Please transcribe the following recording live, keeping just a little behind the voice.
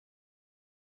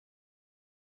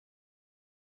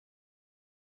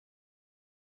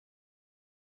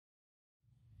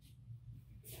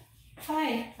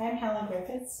Hi, I'm Helen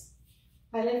Griffiths.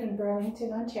 I live in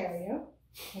Burlington, Ontario,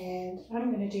 and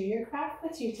I'm going to do your craft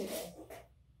with you today.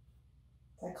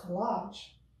 It's a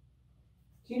collage.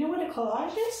 Do you know what a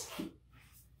collage is?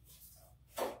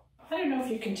 I don't know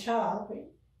if you can tell,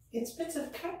 but it's bits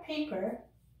of cut paper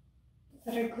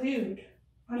that are glued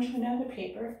onto another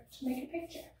paper to make a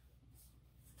picture.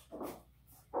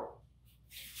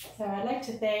 So I'd like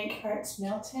to thank Arts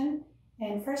Milton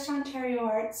and First Ontario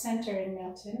Arts Centre in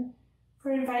Milton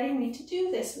for inviting me to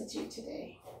do this with you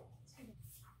today.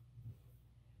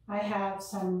 I have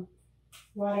some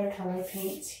watercolor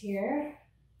paints here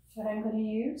that I'm going to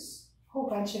use. A whole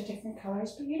bunch of different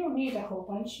colors, but you don't need a whole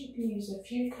bunch. You can use a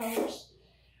few colors,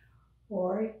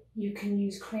 or you can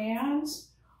use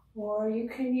crayons, or you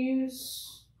can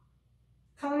use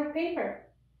colored paper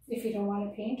if you don't want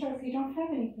to paint or if you don't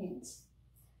have any paints.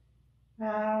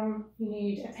 You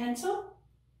need a pencil,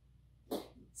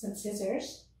 some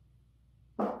scissors,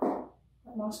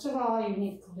 but most of all you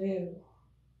need glue.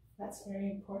 That's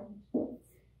very important.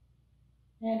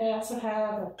 And I also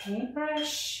have a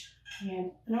paintbrush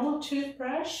and an old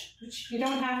toothbrush, which you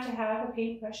don't have to have, a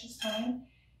paintbrush is fine,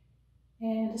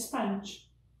 and a sponge.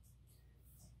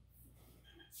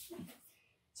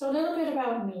 So a little bit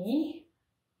about me.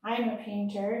 I'm a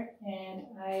painter and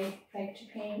I like to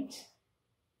paint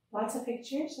lots of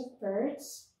pictures of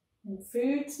birds and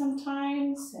food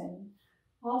sometimes and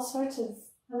all sorts of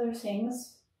other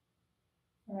things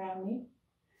around me.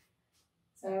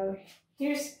 So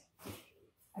here's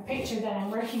a picture that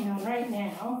I'm working on right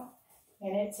now,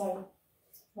 and it's a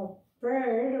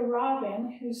bird, a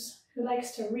robin, who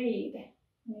likes to read,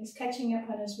 and he's catching up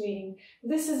on his reading.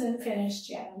 This isn't finished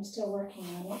yet, I'm still working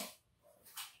on it.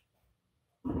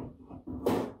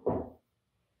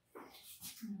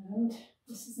 And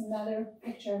this is another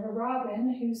picture of a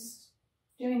robin who's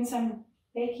doing some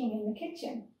baking in the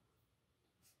kitchen.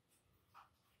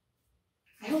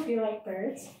 I hope you like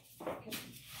birds.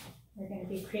 We're going to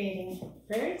be creating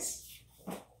birds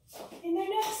in their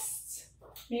nests,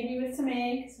 maybe with some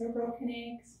eggs or broken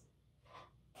eggs.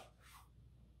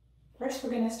 First,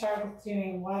 we're going to start with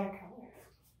doing watercolor.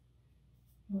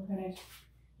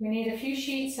 We need a few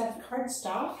sheets of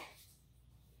cardstock,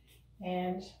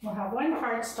 and we'll have one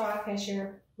cardstock as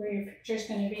where your picture is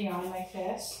going to be on, like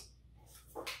this.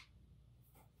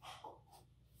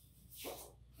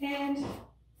 And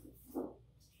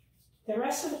the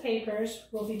rest of the papers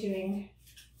we'll be doing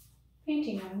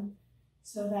painting on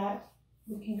so that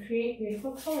we can create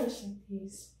beautiful colors like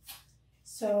these.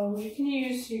 So you can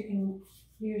use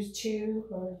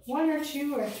one or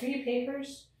two or three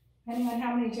papers, depending on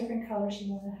how many different colors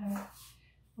you want to have.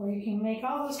 Or you can make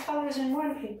all those colors in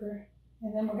one paper,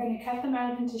 and then we're going to cut them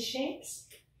out into shapes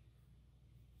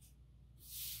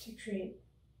to create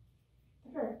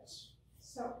the birds.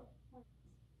 So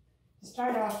to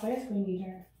start off with, we need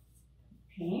our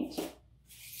paint,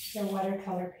 the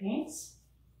watercolor paints.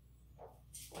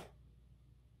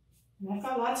 And I've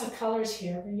got lots of colors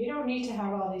here, but you don't need to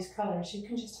have all these colors. You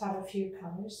can just have a few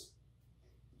colors.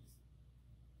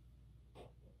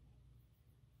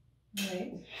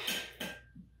 Right.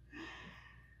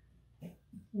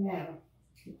 Now,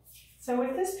 so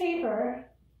with this paper,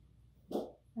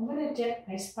 I'm going to dip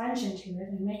my sponge into it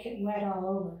and make it wet all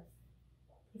over.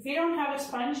 If you don't have a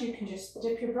sponge, you can just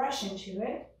dip your brush into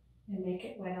it and make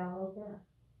it wet all over.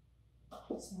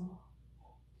 So,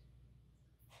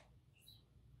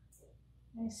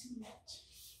 nice and wet.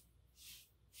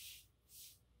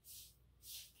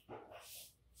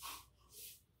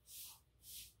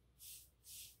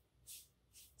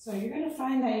 So you're going to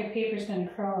find that your paper is going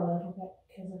to curl a little bit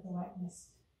because of the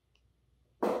wetness.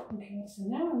 Okay, so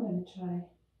now I'm going to try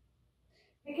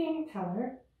picking a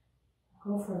color.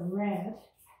 Go for red.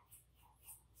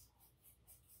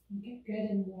 Make it good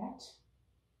and wet.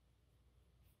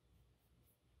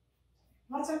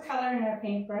 Lots of color in our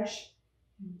paintbrush.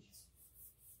 And just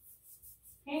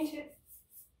paint it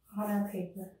on our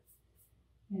paper.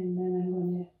 And then I'm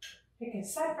going to pick a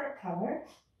separate color.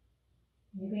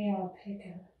 Maybe I'll pick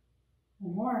an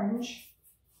orange.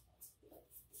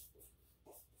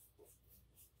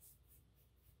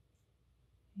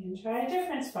 And try a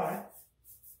different spot.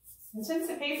 And since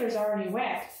the paper is already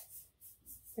wet,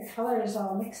 the colors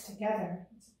all mixed together.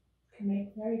 It can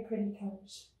make very pretty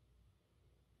colors.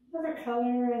 Another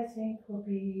color I think will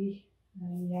be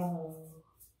yellow.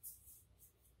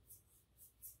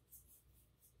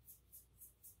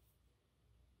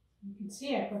 You can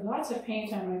see I put lots of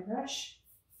paint on my brush.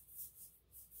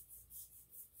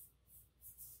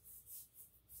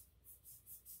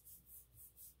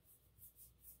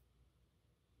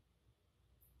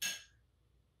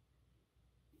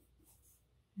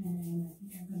 And I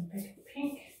think I'm going to pick a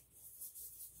pink.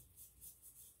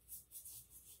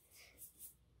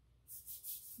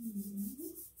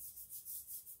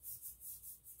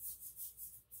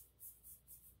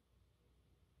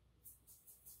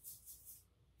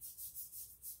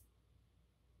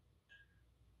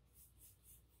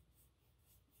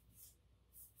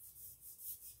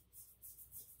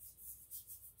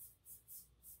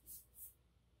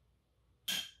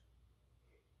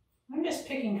 I'm just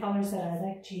picking colors that I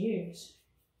like to use.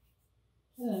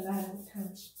 Doesn't matter what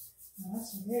colors. Well,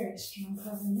 that's a very strong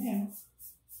color now.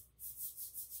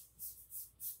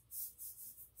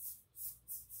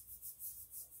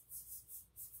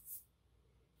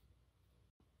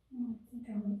 I think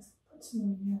I'll put some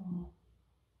more yellow.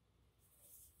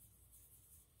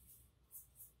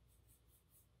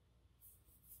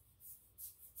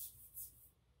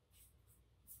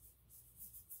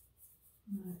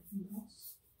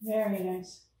 Very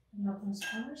nice. I love those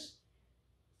colors.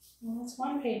 Well, that's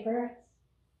one paper.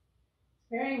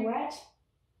 Very wet.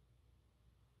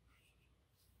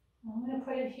 I'm going to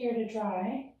put it here to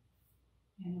dry.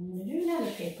 And I'm going to do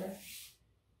another paper.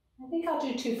 I think I'll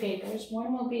do two papers.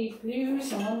 One will be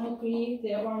blues and one will be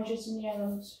the oranges and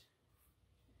yellows.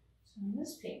 So on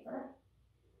this paper,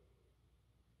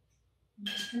 I'm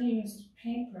just going to use a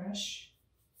paintbrush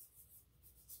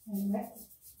and wet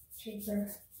the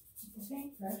paper with the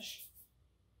paintbrush.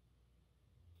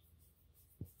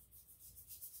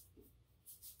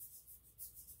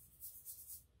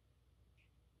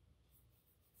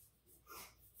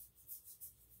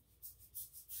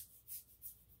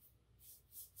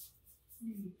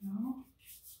 There you go.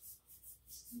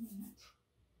 So that.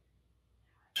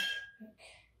 Now I pick.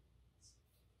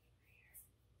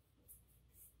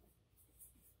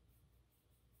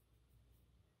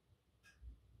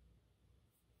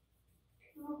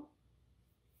 Go.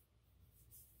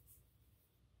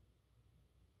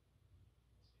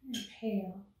 It's very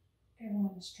pale. I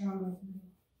want a stronger blue.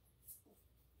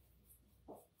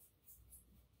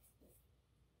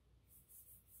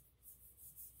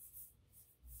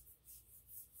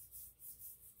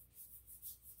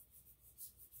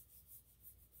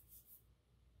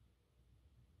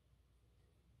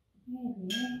 Maybe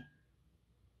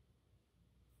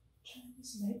try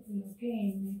this light blue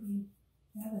again. Maybe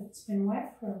now that it's been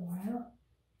wet for a while,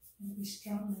 it'll be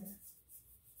stronger.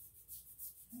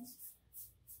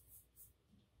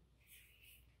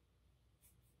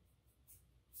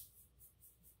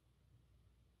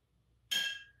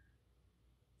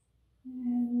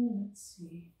 And let's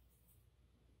see.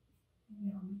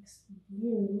 Maybe I'll mix the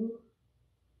blue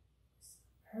with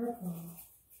the purple.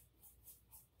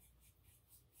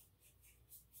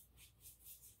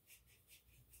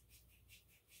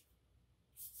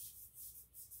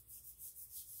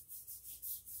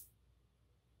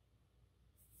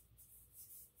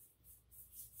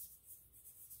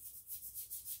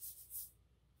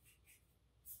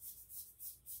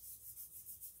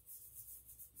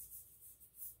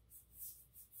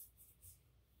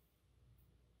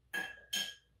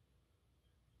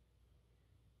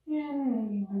 And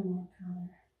maybe one more color.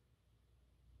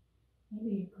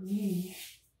 Maybe a green.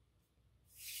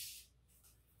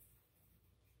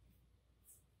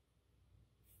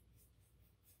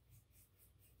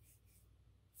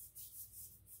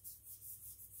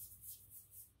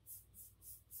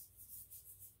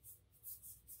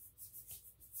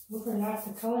 Overlap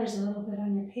the colors a little bit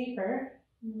on your paper,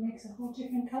 and it makes a whole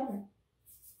different color.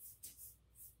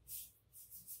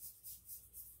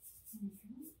 There you go.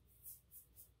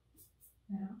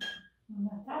 Now, I'll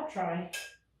let that dry.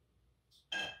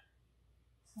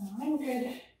 So I'm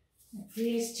good with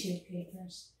these two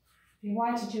papers. If you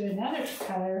want to do another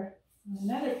color on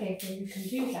another paper, you can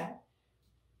do that.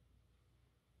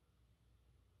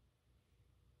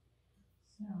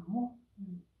 So,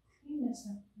 clean this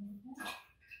up a little bit.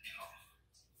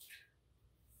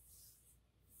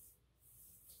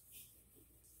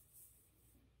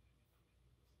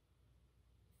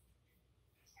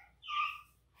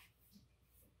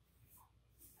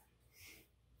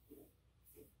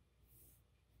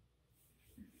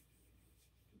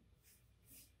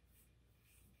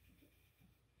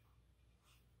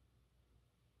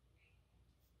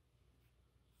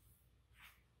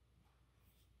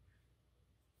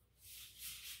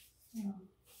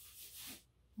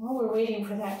 While we're waiting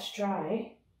for that to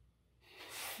dry,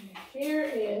 here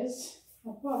is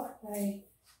a book by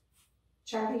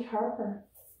Charlie Harper,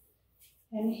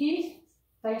 and he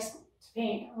likes to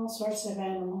paint all sorts of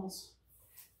animals.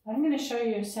 I'm going to show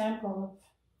you a sample of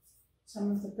some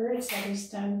of the birds that he's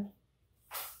done.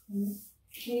 And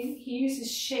he uses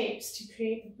shapes to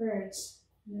create the birds,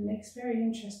 and it makes very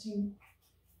interesting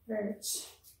birds.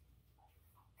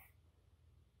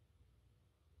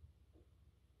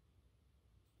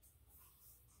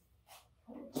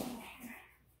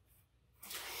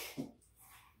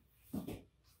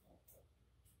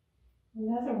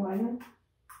 Another one,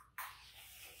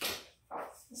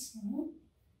 this one.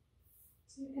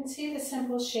 So you can see the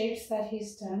simple shapes that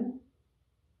he's done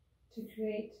to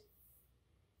create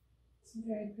some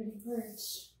very pretty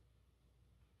birds.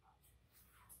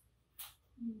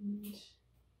 And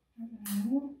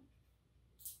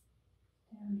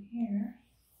down here,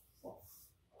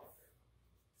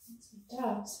 some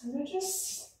doves, and they're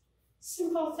just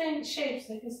simple thin shapes,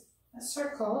 like a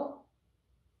circle,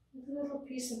 with a little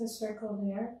piece of a circle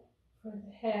there for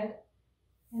the head,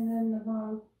 and then the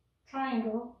long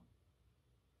triangle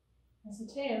as a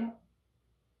tail.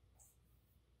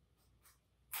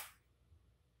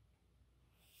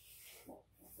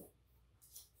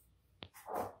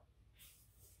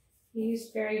 He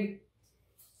used very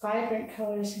vibrant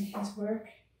colors in his work.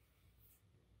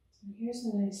 So here's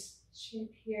a nice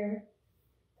shape here.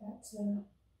 That's a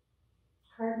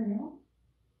cardinal.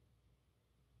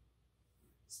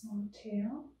 Small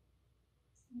tail.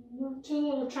 And two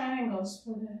little triangles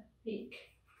for the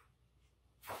beak.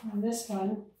 And this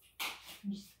one,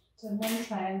 it's a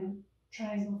one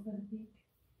triangle for the beak.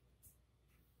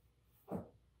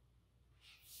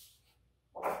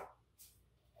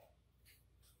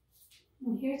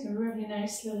 And here's a really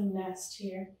nice little nest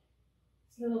here.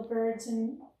 Little birds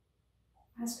and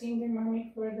asking their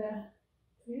mommy for the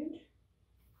food.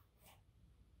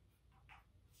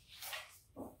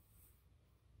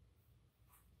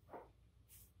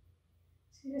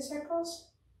 See the circles?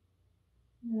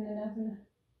 And then another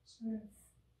sort of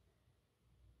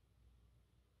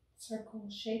circle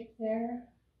shape there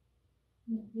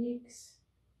in the beaks.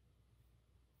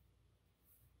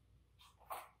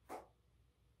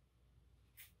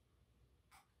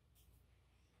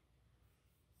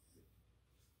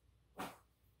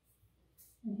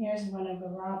 And here's one of a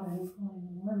robin pulling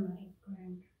a worm out of the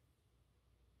ground.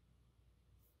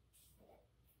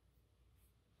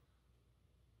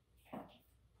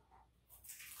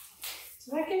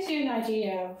 So that gives you an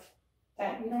idea of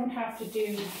that you don't have to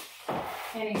do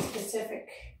any specific,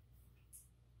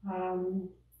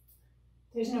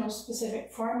 there's no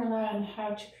specific formula on how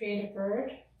to create a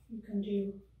bird. You can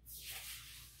do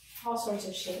all sorts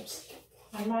of shapes.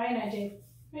 On mine I did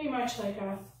pretty much like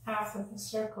a half of a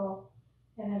circle,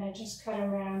 and then I just cut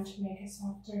around to make a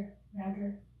softer,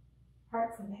 rounder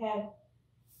part for the head.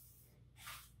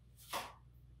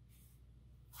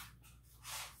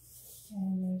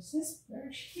 And there's this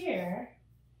bird here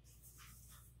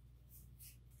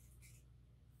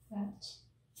that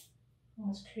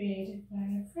was created by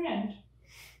a friend.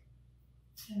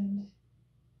 And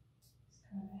it's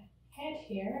got a head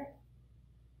here,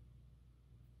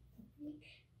 the beak.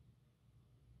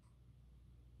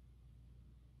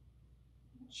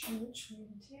 Not sure which way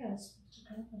the tail is supposed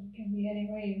to go, but it can be any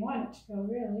way you want it to go,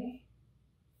 really.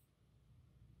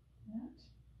 That.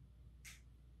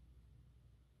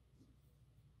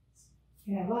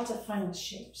 You have lots of fun with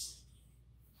shapes.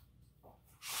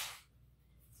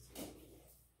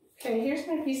 Okay, here's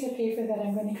my piece of paper that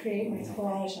I'm going to create my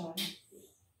collage on.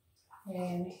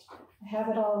 And I have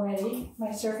it all ready.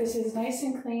 My surface is nice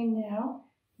and clean now.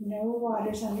 No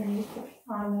waters underneath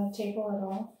on the table at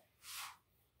all.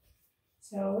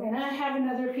 So, and I have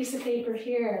another piece of paper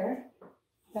here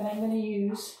that I'm going to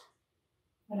use.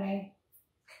 But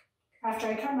after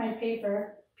I cut my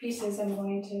paper pieces, I'm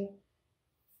going to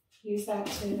use that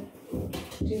to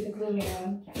do the gluing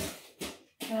on.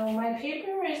 Now my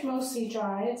paper is mostly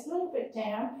dry. It's a little bit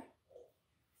damp,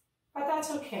 but that's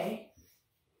okay.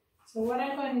 So what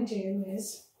I'm going to do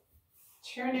is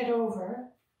turn it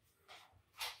over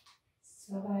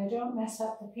so that I don't mess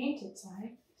up the painted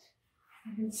side.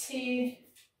 You can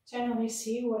generally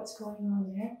see what's going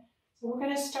on there. So we're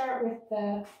going to start with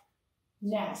the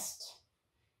nest.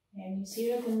 And you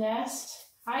see with the nest,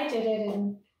 I did it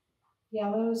in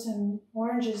yellows and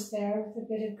oranges there with a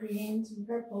bit of greens and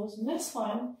purples. And this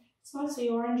one, it's mostly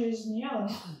oranges and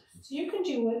yellows. So you can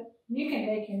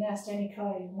make your nest any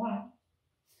color you want.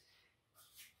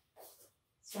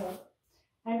 So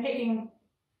I'm picking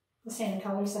the same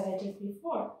colors that I did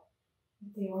before,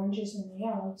 with the oranges and the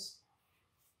yellows.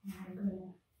 And I'm going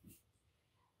to,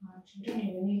 actually don't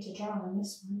even need to draw on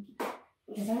this one,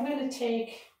 because I'm going to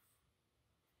take,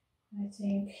 I'm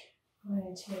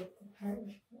going to take the part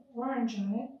with the orange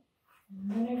on it,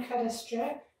 and I'm going to cut a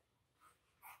strip,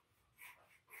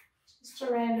 just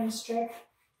a random strip.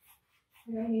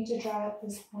 You don't need to draw at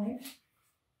this point.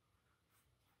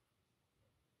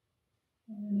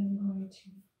 And then I'm going to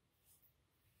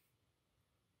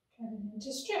cut it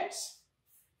into strips.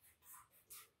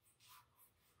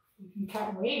 You can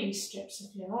cut wavy strips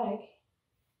if you like.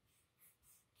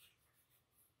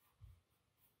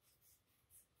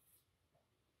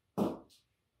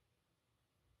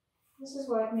 This is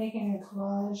what making a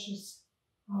collage is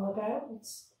all about.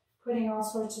 It's putting all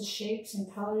sorts of shapes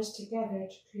and colors together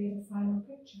to create a final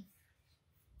picture.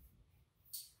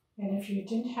 And if you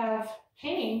didn't have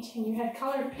paint and you had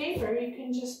colored paper, you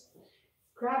can just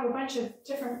grab a bunch of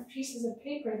different pieces of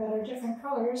paper that are different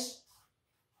colors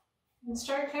and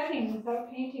start cutting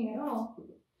without painting at all.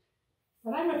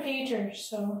 But I'm a painter,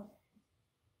 so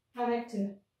I like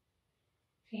to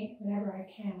paint whenever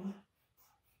I can.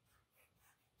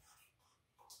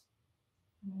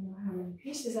 I don't know how many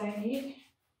pieces I need,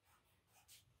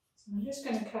 so I'm just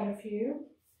going to cut a few.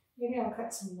 Maybe I'll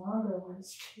cut some longer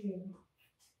ones too.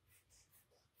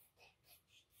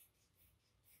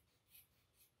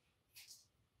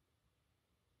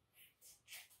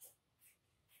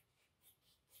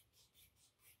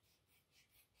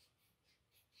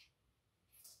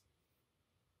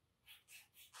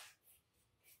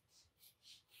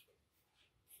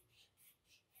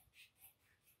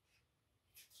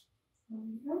 There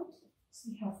we go.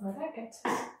 See how far that gets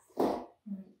us. All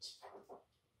right.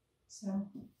 So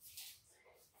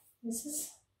this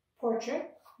is portrait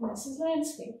and this is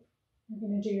landscape. I'm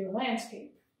going to do your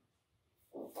landscape.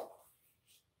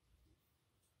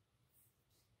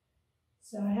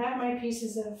 So I have my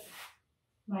pieces of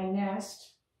my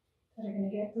nest that are going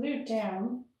to get glued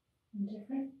down in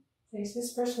different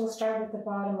places. First we'll start at the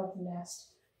bottom of the nest.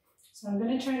 So I'm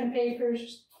going to turn the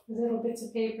papers, the little bits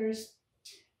of papers,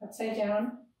 upside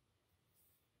down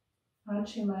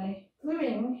onto my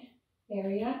gluing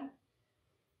area,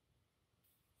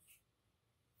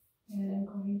 and I'm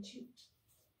going to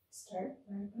start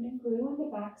by putting glue on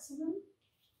the backs of them.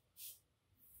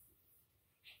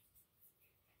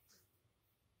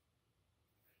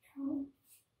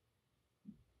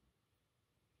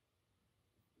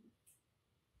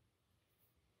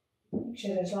 Make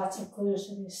sure there's lots of glue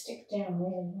so they stick down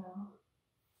really well.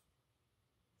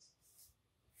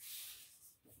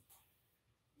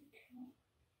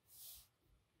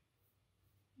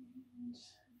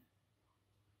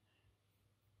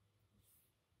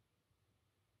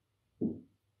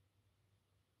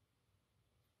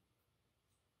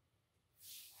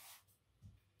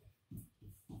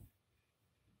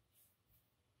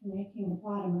 Making the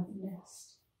bottom of the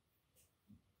nest.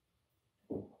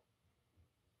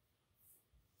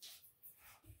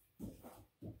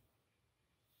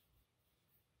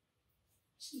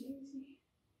 It's easy.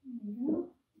 There we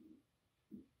go.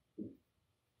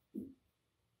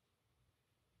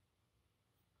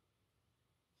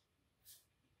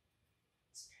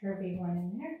 It's a curvy one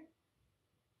in there.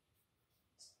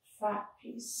 It's a flat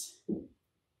piece.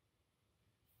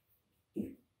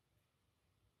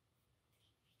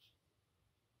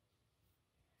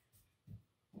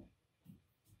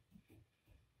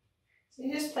 So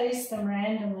you just place them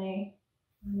randomly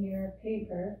on your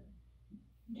paper.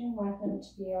 You don't want them to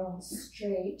be all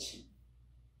straight.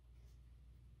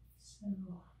 So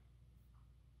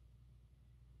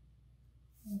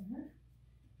there.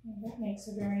 And that makes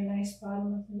a very nice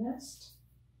bottom of the nest.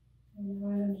 And now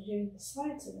I'm going to do the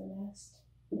sides of the nest.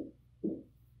 I'm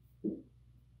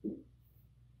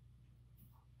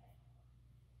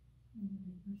going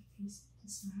to put a piece to the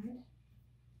side.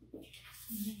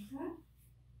 Like that.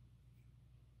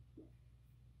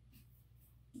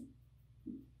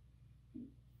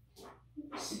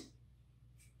 Oops.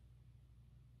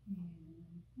 And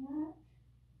like that.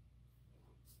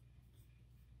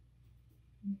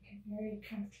 Make a very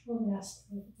comfortable nest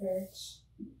for the birds.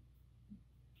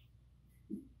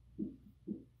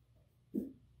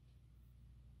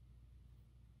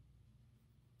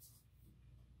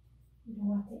 We don't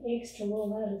want the eggs to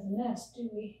roll out of the nest, do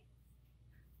we?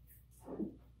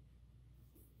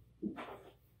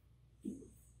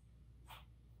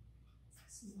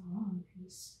 This is a long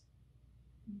piece.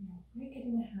 Now break it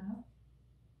in half.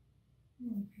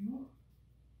 There we go.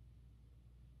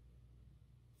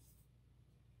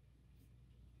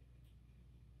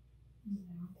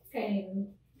 Now I think I need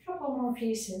a couple more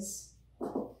pieces.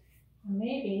 Or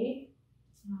maybe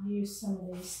I'll use some of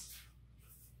these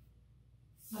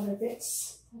other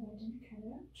bits that I didn't cut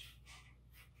out.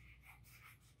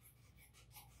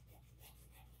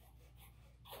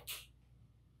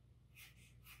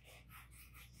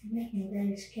 I'm making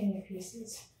very skinny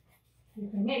pieces. You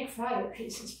can make fatter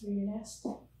pieces for your nest.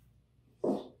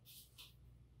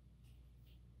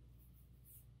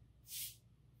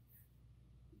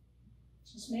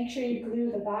 Just make sure you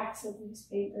glue the backs of these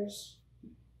papers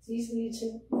It's easy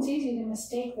to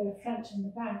mistake the front and the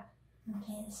back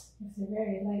sometimes if they're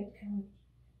very light colored.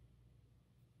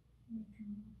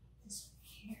 This one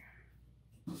here.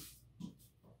 I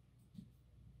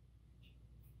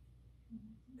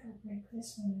think I'll break this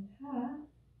one in half.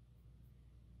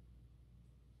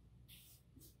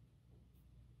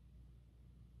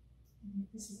 I think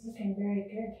this is looking very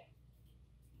good.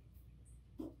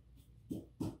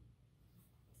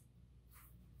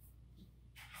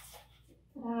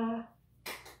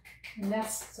 And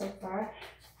that's so far.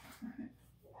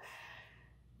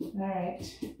 All right.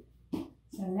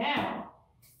 So now,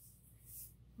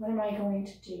 what am I going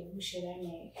to do? Should I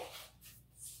make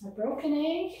a broken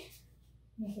egg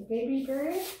with a baby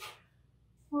bird,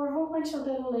 or a whole bunch of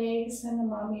little eggs and a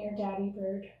mommy or daddy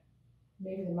bird?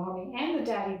 Maybe the mommy and the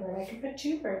daddy bird. I could put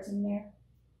two birds in there.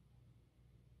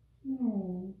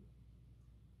 I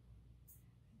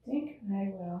think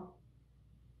I will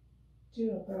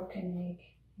do a broken egg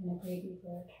and a baby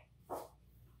bird.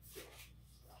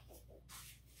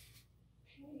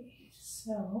 Okay,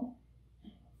 so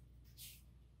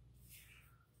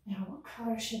now what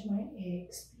color should my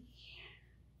eggs be?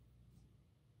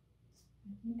 I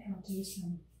think I'll do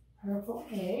some purple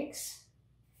eggs.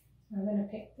 I'm going to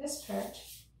pick this part.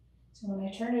 So when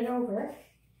I turn it over,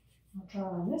 I'll draw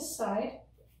on this side.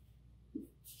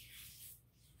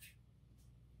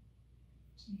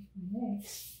 Take my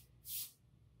eggs.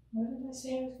 What did I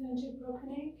say I was going to do? Broken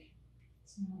egg?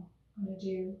 So I'm going to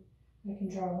do, I can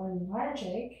draw one large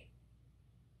egg,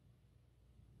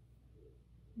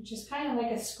 which is kind of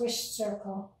like a squished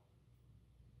circle.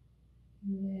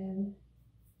 And then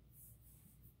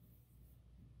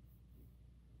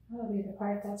that'll be the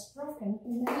part that's broken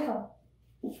in the middle.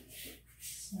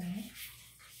 So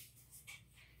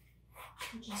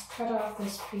I'll just cut off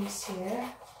this piece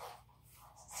here.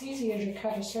 It's easier to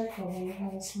cut a circle when you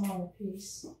have a smaller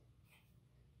piece.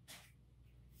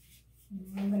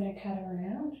 And I'm going to cut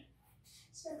around a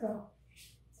circle.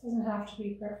 It doesn't have to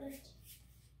be perfect.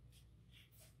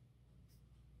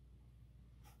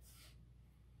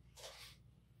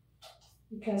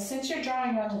 Because since you're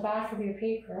drawing on the back of your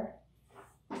paper,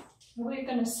 we're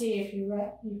going to see if you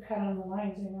cut on the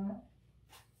lines or not.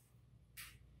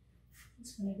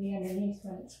 It's going to be underneath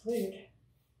when it's glued.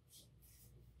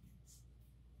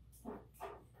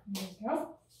 There we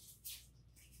go.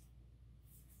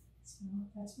 So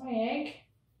that's my egg.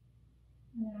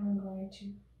 And now I'm going to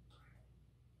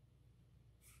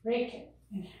break it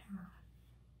in half.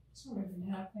 Sort of in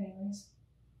half anyways.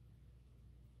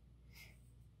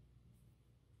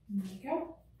 There we go.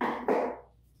 And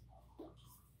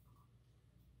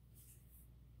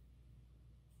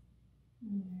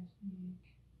there's my egg.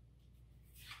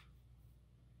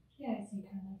 Yeah, I think I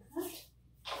like that.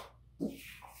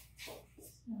 So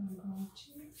I'm going to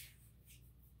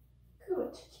glue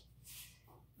it.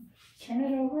 Turn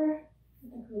it over,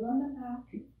 put the glue on the back.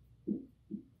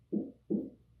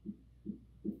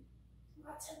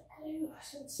 Lots of glue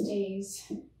so it stays.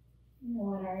 You don't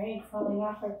want our egg falling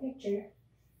off our picture.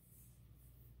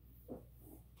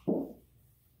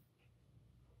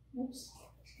 Oops,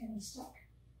 it's getting stuck.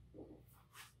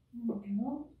 There we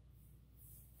go.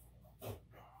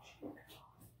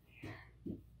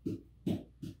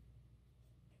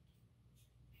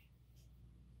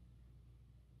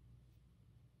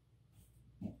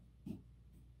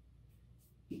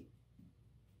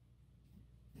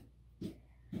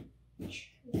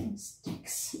 Everything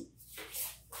sticks.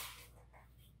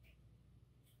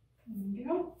 There we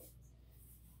go.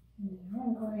 And now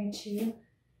I'm going to do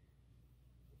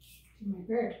my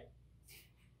bird.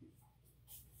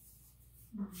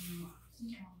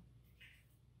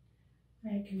 I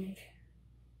can make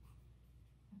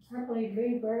a purpley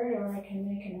blue bird, or I can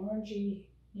make an orangey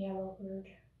yellow bird.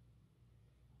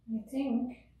 I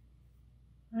think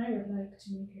I would like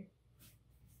to make a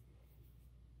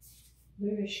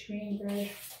bluish green bird.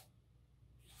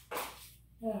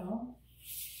 So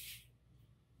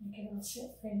I think it'll sit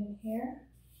right in here.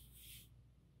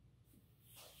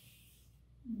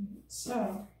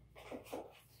 So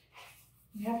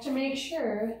you have to make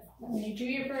sure that when you do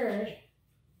your bird,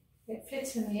 it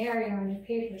fits in the area on your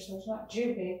paper, so it's not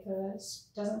too big, so it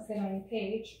doesn't fit on your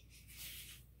page.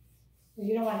 But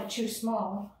you don't want it too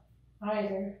small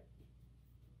either.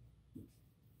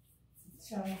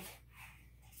 So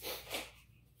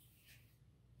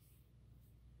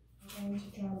I'm going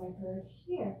to draw my bird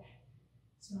here.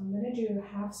 So I'm going to do a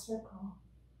half circle.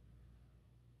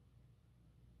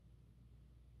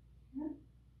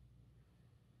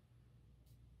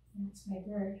 That's my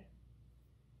bird.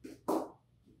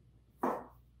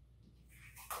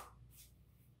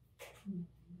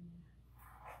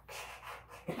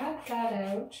 Cut cut that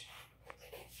out.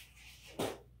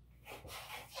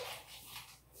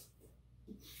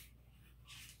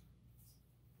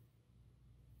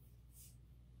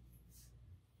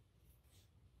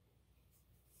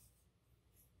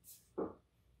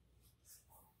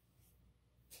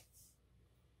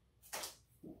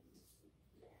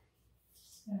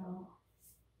 So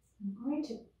I'm going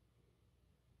to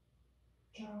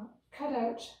cut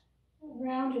out a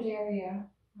rounded area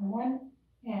on one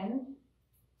end.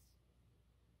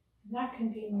 And that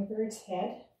can be my bird's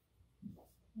head.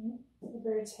 The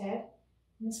bird's head.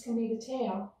 And this can be the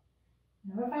tail.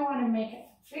 Now if I want to make a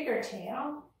bigger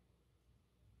tail,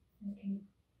 I can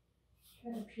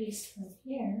cut a piece from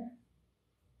here.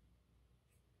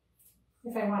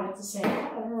 If I want it the same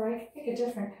color, or I can pick a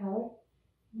different color.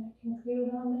 And I can glue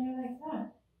it on there like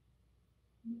that.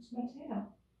 There's my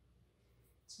tail.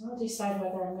 So I'll decide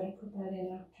whether I'm going to put that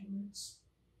in afterwards.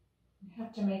 I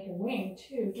have to make a wing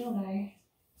too, don't I?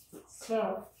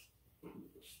 So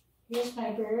here's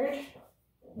my bird.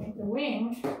 And the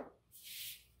wing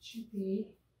should be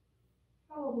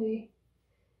probably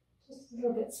just a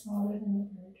little bit smaller than the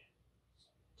bird.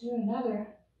 So do another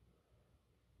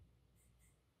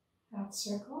half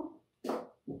circle. And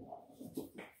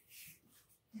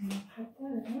I'll cut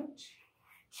that out.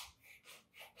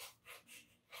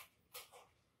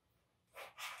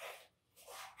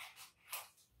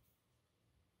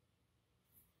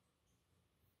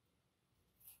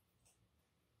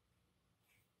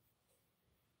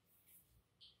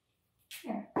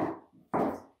 There.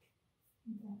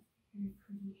 Very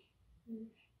pretty bird.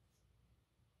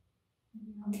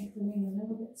 Maybe I'll make the wing a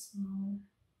little bit smaller.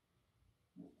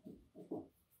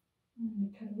 I'm going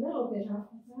to cut a little bit off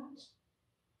of that.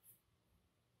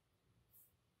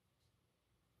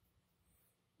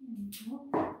 There we go.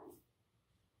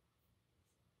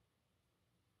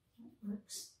 That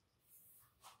works.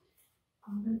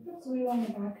 I'm going to put glue on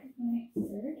the back of my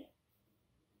bird.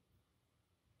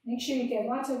 Make sure you get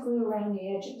lots of glue around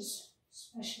the edges,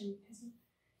 especially because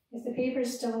if the paper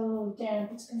is still a little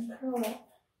damp, it's going to curl up.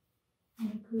 I'm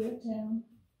going to glue it down,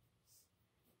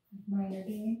 like mine are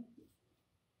doing.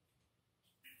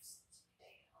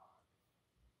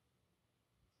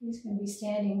 He's going to be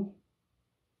standing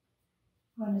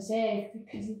on his egg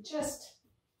because he just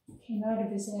came out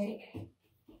of his egg.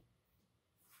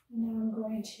 And now I'm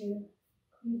going to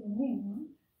glue the wing on.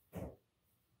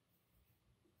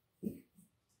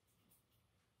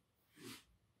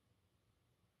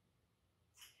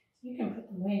 You can put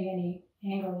the wing any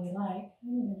angle you like.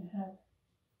 I'm going to have,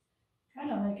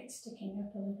 kind of like it sticking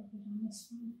up a little bit on this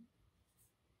one.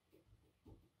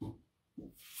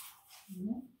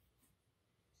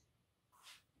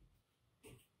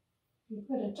 You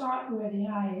put a dot where the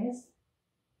eye is.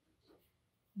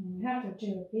 And we have to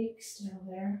do a beak still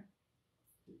there.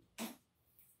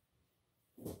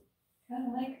 Kind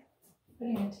of like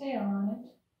putting a tail on it.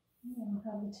 And we'll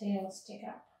have the tail stick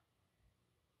up.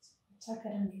 So tuck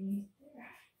it underneath there.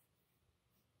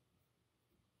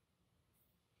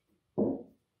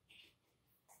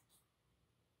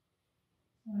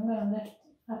 I'm going to lift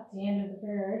up the end of the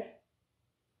bird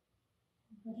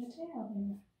and put a tail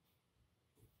there.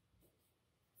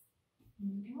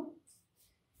 There we go.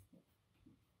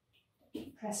 Keep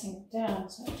pressing it down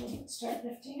so it doesn't start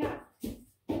lifting up.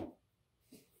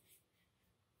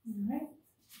 Alright.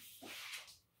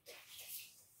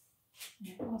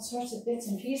 All sorts of bits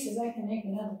and pieces I can make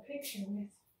another picture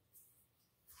with.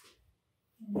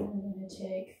 And then I'm going to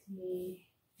take the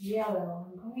yellow.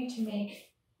 I'm going to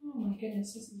make, oh my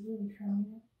goodness, this is really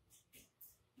curling up.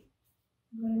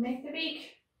 I'm going to make the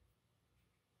beak.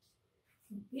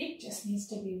 The beak just needs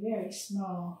to be very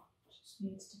small. Just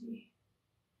needs to be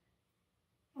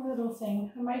a little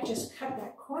thing. I might just cut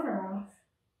that corner off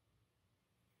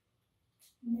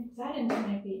and make that into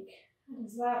my beak. How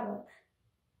does that look?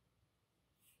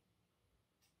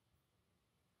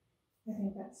 I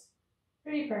think that's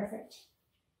pretty perfect.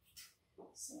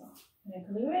 So I'm going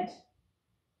to glue it.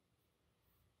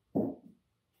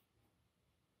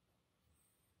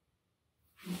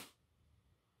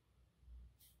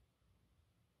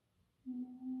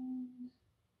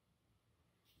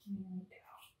 And there we go.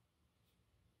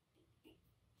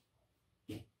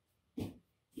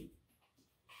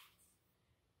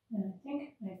 And I think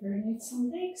my bird needs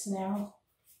some legs now.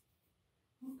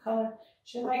 What color?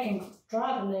 I can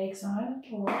draw the legs on,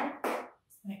 or I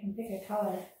can pick a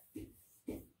color.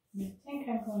 And I think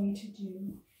I'm going to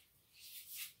do,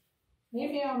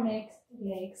 maybe I'll make the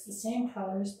legs the same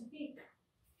color as the beak.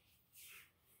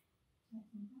 I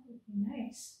think that would be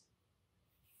nice.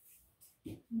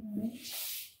 Alright,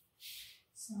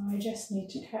 so I just need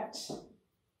to cut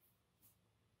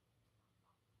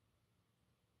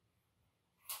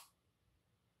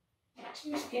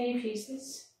 2 skinny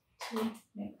pieces to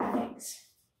make the legs.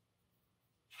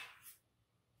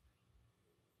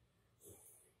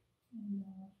 And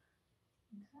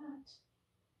like that.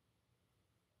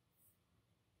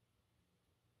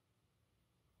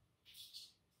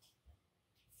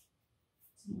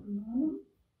 Some glue on them.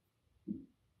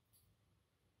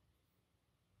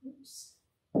 Oops.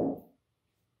 There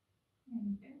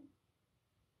we go.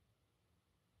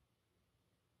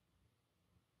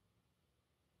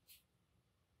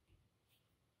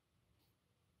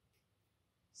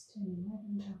 Standing right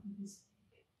on top of his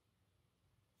leg.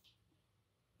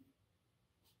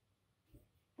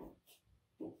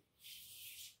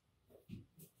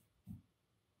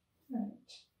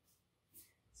 Right.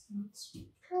 So it's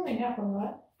curling up a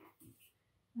lot.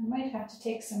 I might have to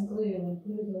take some glue and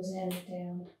glue those ends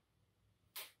down.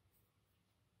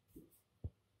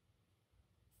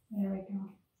 There we go.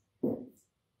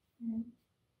 And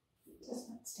just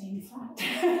not staying flat.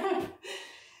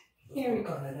 Here we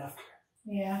go. On it after.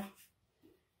 Yeah.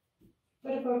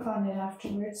 Put a book on it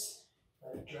afterwards.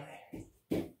 Let it dry.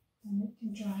 And it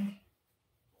can dry.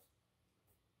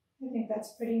 I think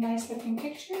that's a pretty nice looking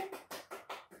picture.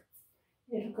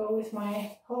 It'll go with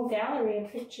my whole gallery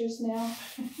of pictures now.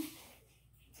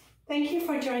 Thank you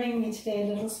for joining me today,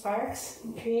 Little Sparks,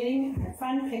 in creating our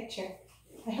fun picture.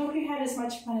 I hope you had as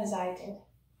much fun as I did.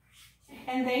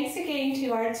 And thanks again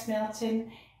to Arts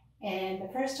Milton and the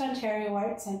First Ontario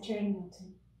Arts Centre in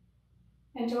Milton.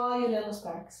 And to all you little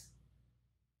sparks.